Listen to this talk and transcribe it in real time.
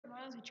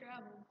as we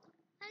traveled.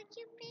 How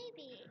cute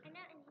baby. I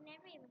know, and he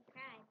never even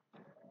cried.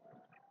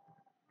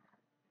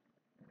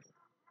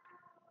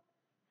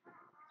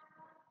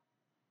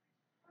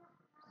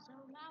 So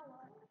now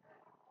what?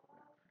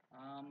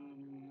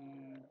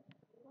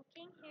 Well,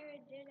 King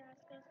Herod did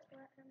ask us to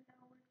let him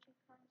know when she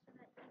comes so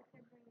that he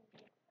could bring a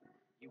gift.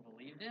 You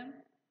believed him?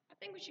 I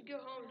think we should go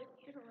home to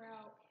get her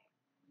out.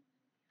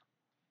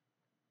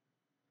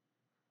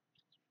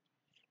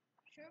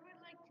 Sure would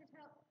like to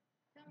tell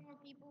more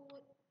people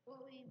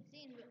what we've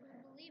seen, but who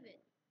believe it?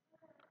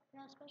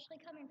 Yeah, especially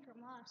coming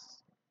from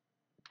us.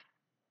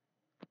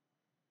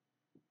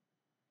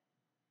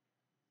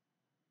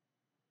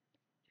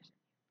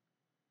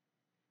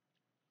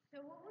 So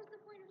what was the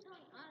point of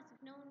telling us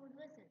if no one would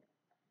listen?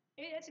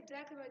 Hey, that's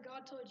exactly what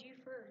God told you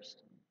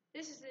first.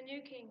 This is the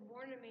new king,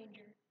 born in a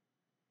manger.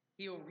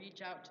 He will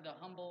reach out to the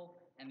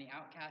humble and the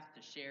outcast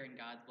to share in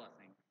God's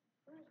blessing.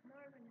 Who's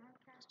more of an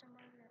outcast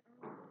among their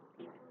own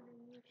people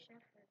than you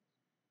shepherds?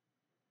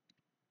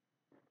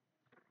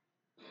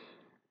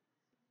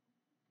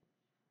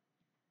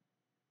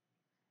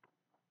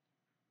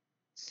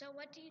 So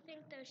what do you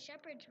think those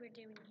shepherds were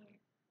doing here?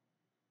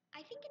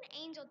 I think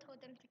an angel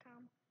told them to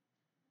come.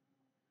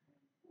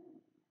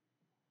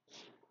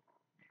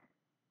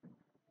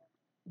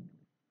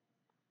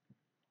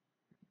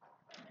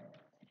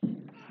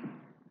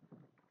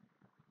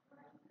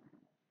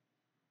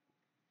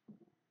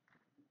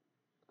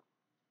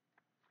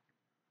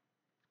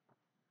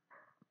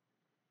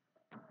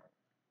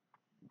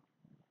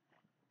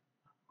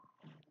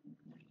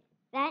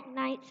 That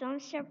night, some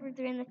shepherds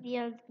were in the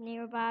fields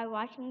nearby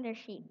watching their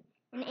sheep.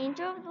 An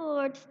angel of the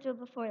Lord stood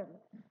before them.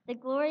 The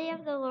glory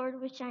of the Lord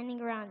was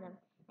shining around them,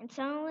 and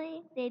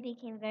suddenly they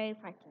became very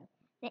frightened.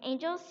 The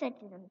angel said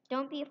to them,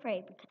 "Don't be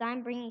afraid, because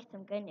I'm bringing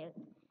some good news.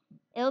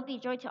 It will be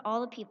joy to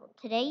all the people.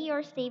 Today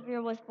your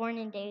Savior was born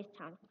in David's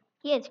town.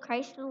 He is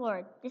Christ the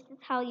Lord. This is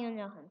how you'll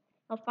know him.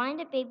 You'll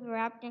find a baby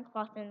wrapped in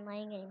cloth and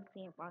laying in a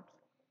green box."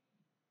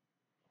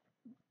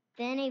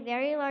 Then a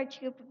very large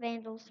group of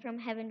angels from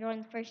heaven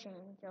joined the first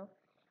angel.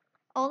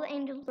 All the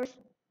angels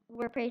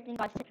were praising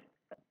God,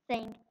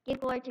 saying, "Give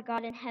glory to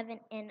God in heaven,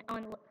 and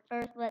on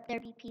earth let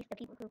there be peace to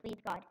people who please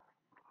God."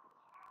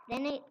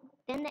 Then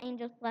the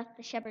angels left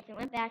the shepherds and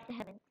went back to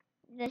heaven.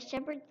 The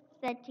shepherds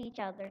said to each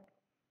other,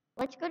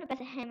 "Let's go to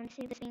Bethlehem and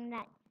see this thing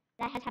that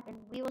has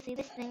happened. We will see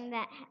this thing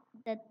that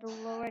the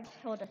Lord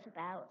told us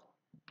about."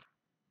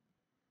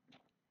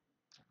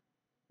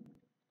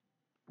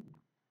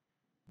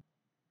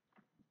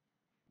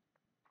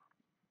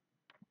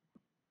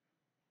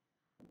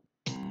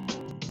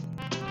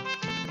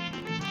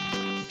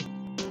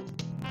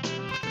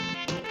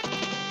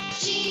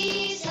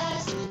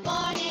 Jesus,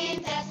 born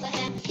in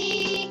Bethlehem,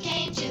 he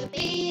came to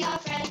be our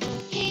friend.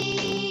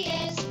 He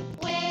is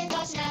with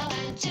us now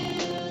and to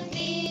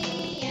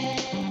the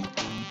end.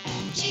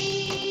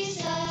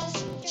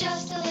 Jesus,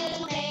 just a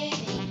little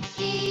baby,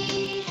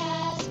 he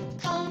has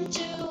come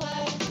to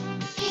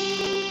earth.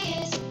 He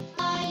is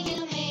lying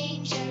in a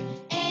manger,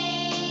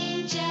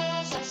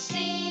 angels are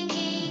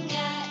singing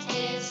at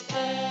his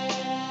birth.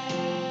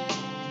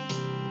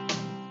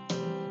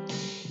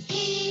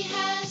 He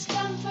has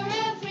come for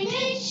every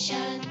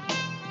nation.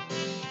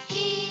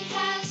 He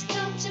has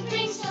come to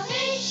bring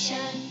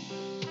salvation.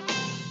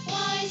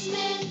 Wise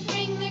men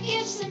bring their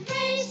gifts and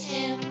praise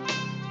him.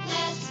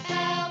 Let's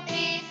bow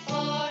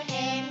before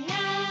him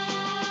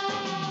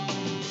now.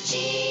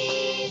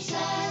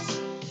 Jesus,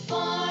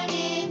 born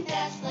in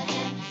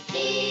Bethlehem,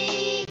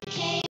 he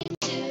came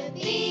to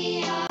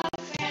be our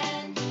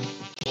friend.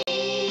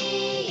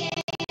 He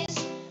is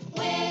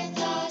with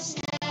us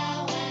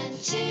now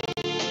and to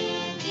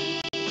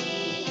the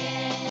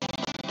end.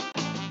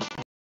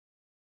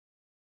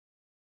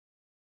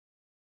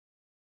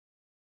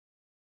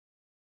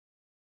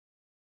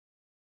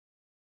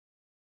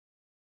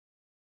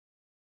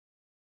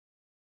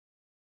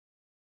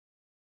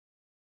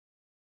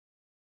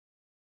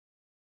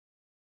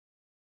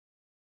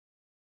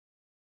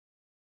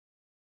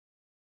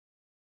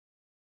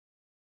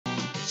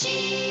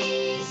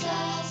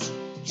 Jesus,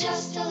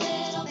 just a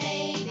little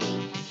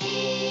baby,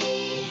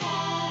 he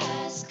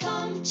has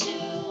come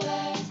to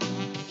earth.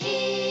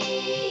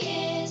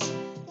 He is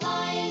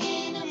lying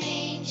in a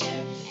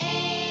manger,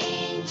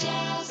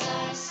 angels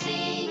are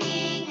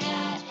singing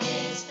at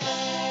his birth.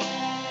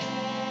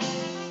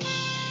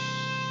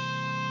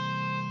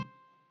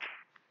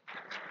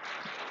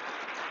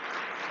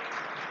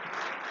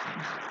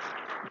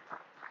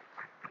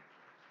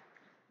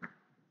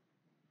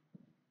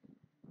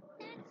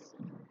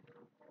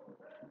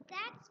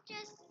 That's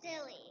just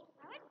silly.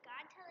 Why would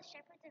God tell the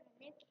shepherds of a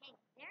new king?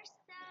 They're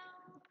so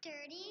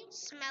dirty,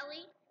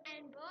 smelly,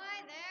 and boy,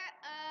 they're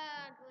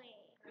ugly.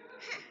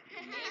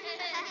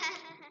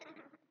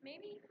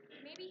 Maybe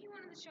he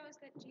wanted to show us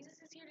that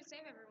Jesus is here to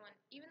save everyone,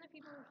 even the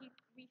people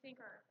we think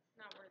are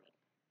not worthy.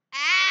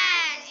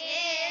 As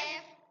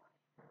if.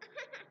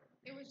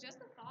 It was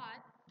just a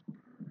thought.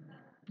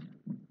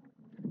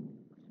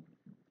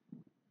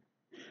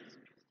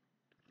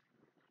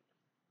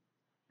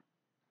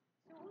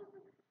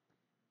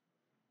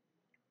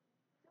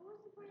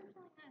 point in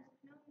telling us?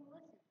 No one will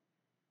listen.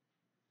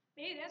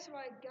 Maybe that's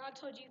why God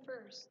told you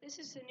first. This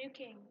is the new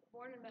king,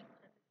 born in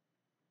Bethlehem.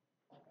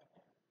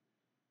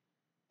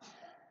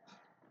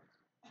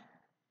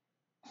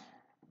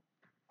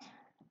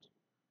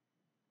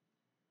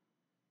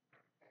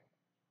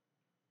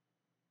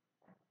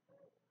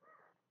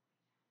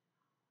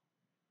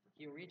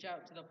 He will reach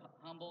out to the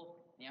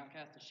humble and the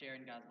outcast to share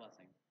in God's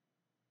blessing.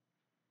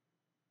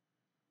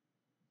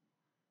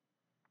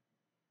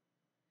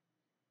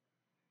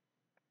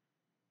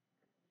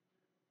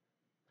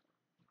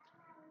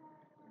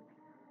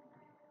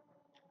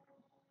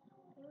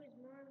 Who is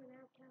more of an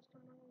outcast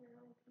among their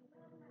own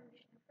people than your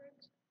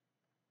shepherds?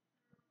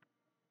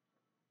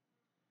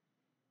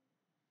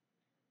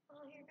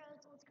 Well, here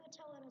goes. Let's go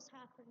tell what has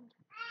happened.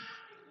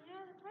 You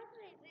know, the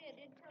prophet Isaiah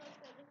did tell us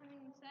that the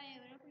coming Messiah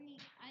would open the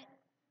eyes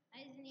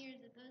and ears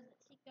of those that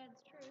seek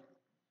God's truth.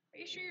 Are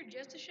you sure you're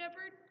just a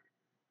shepherd?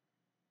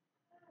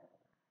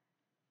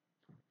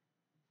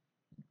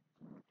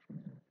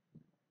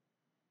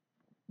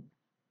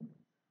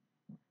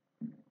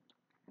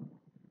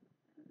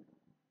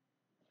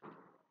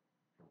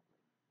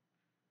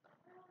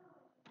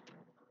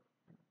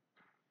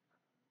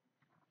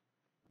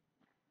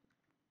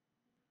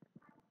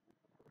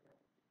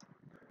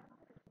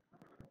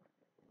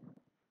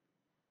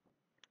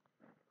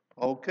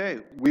 Okay,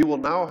 we will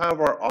now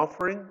have our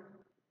offering.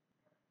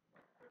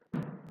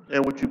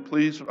 And would you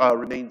please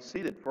remain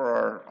seated for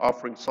our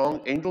offering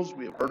song, Angels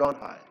We Have Heard on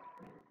High.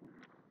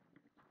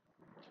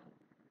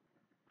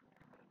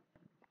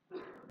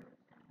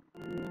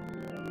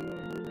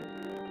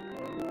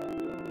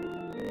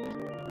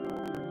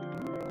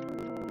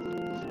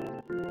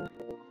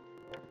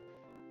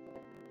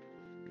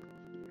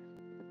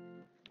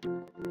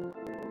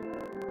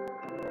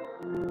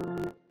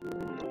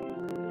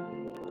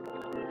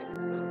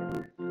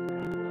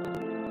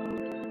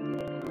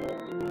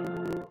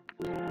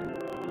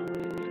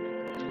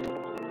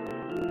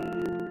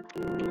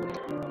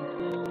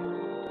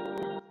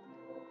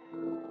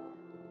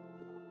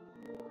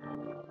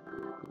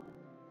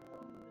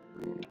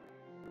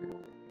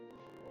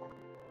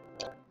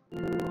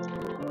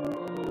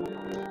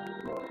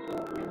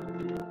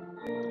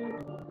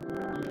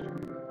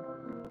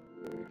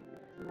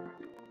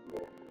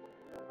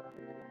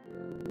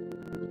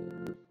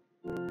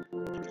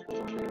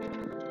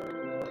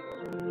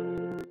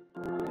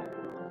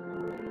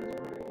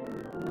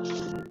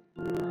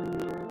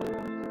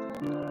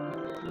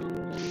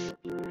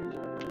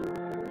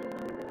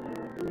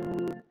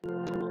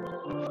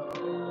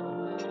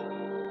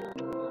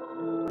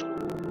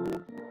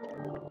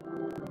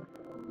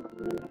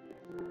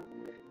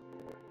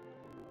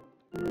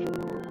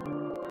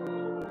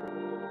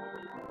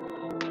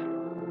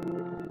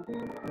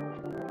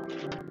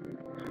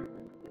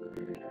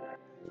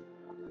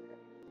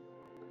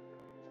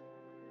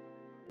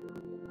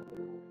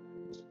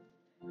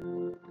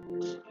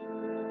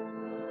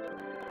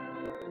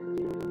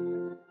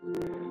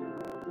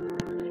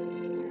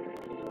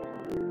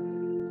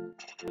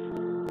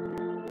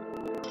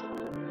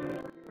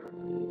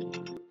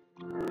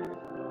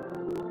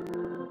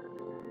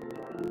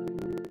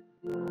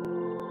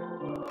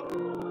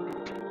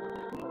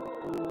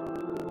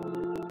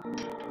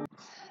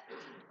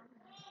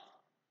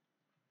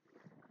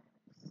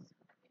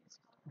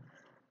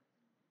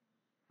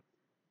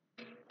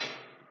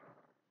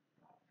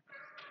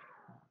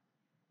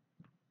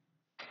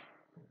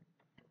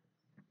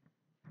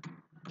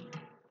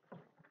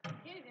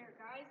 Hey there,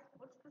 guys.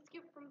 What's the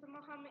scoop from the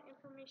Muhammad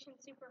Information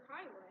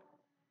Superhighway?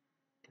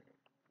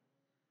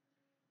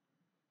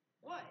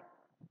 What?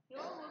 You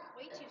all look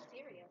way too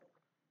serious.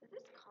 Is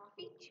this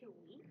coffee too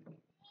weak?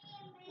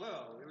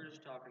 Well, we were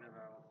just talking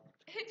about.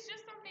 It's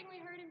just something we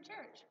heard in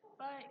church,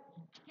 but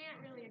can't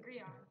really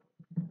agree on.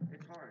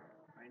 It's hard,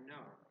 I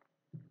know.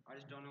 I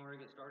just don't know where to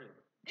get started.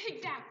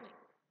 Exactly.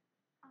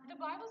 The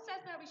Bible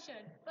says that we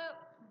should,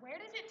 but where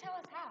does it tell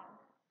us how?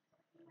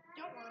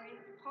 Don't worry.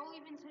 Paul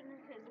even said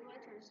in his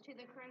letters to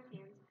the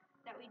Corinthians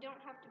that we don't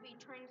have to be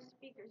trained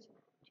speakers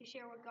to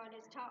share what God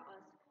has taught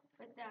us,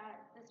 but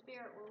that the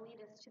Spirit will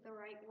lead us to the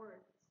right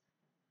words.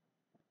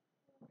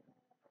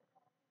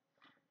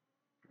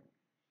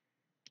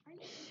 Are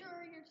you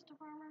sure you're just a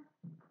farmer?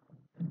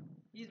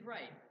 He's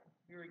right.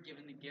 We were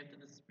given the gift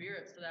of the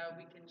Spirit so that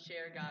we can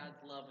share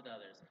God's love with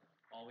others.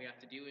 All we have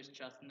to do is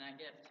trust in that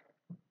gift.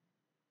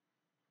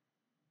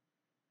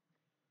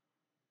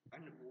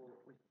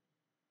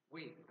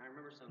 Wait, I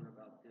remember something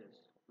about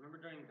this. Remember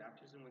during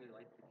baptism when they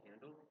light the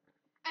candle?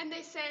 And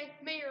they say,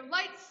 "May your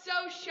light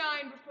so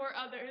shine before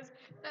others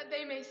that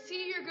they may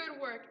see your good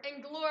work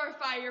and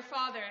glorify your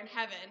Father in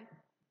heaven."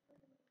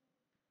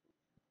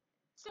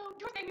 So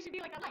you're saying we should be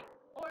like a light,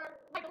 or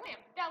like a lamp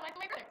that lights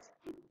the way for others.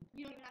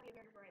 You don't even have to be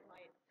a very bright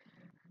light.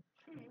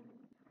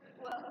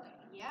 Well,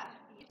 yeah,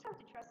 you just have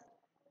to trust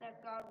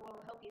that God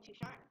will help you to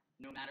shine.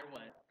 No matter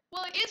what.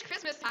 Well, it is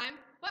Christmas time.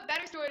 What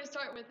better story to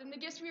start with than the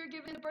gifts we were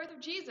given in the birth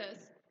of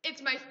Jesus? It's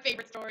my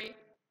favorite story.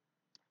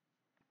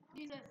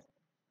 Jesus.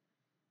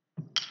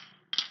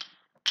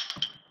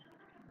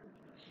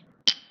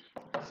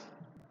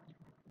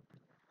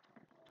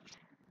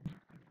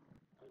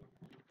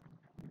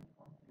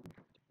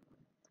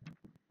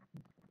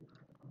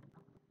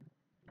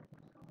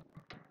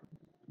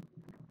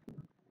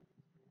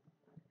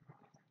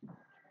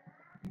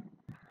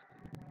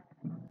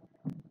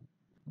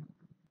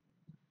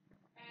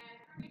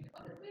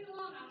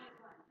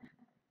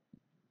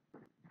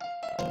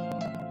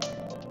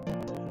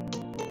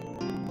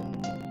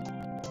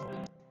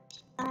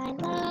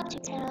 to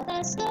tell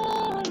the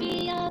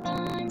story of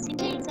unseen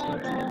things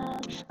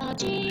above, of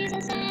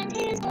Jesus and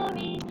his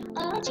glory,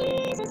 of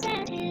Jesus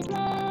and his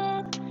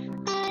love.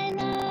 I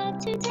love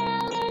to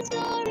tell the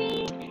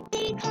story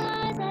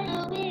because I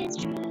know it's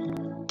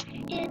true.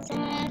 It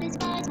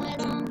satisfies my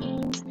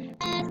longings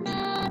as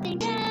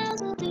nothing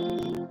else will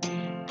do.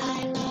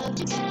 I love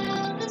to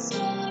tell the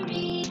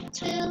story,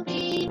 'twill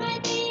be my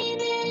theme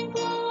in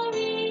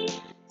glory,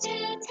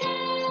 to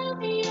tell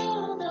the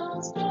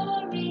old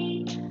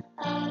story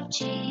of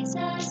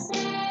Jesus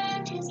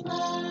and his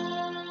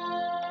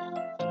love.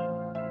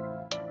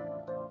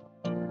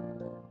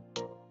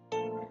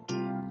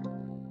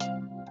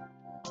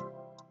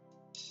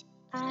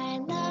 I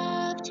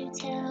love to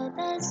tell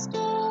the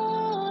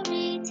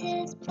story,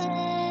 'tis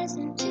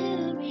pleasant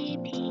to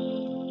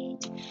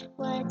repeat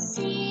what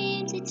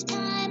seems each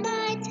time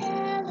I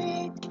tell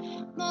it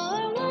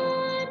more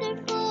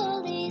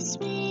wonderfully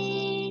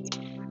sweet.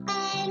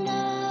 I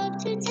love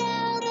to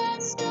tell the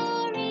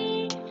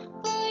story,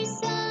 for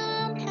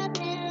some have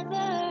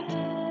never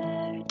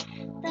heard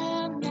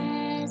the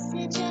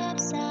message of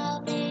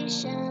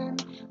salvation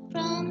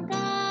from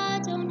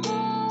God's own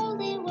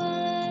holy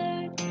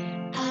word.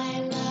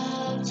 I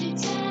love to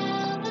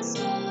tell the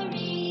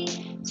story,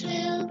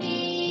 'twill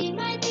be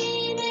my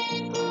theme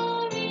in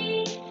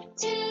glory,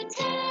 to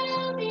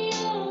tell the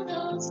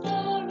old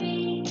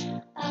story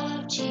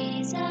of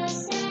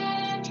Jesus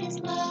and his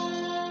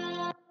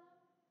love.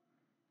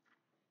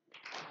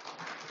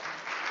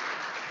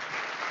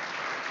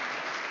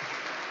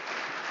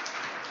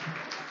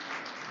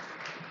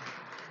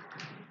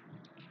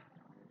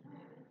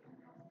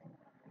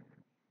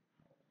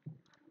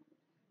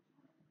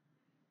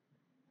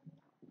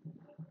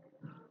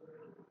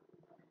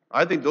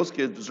 I think those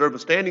kids deserve a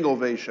standing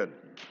ovation.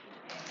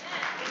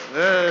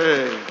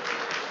 Hey.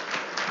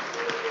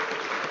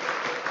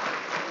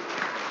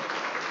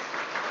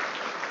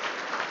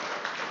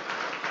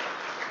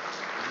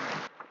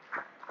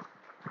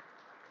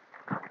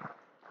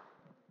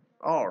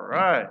 All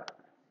right.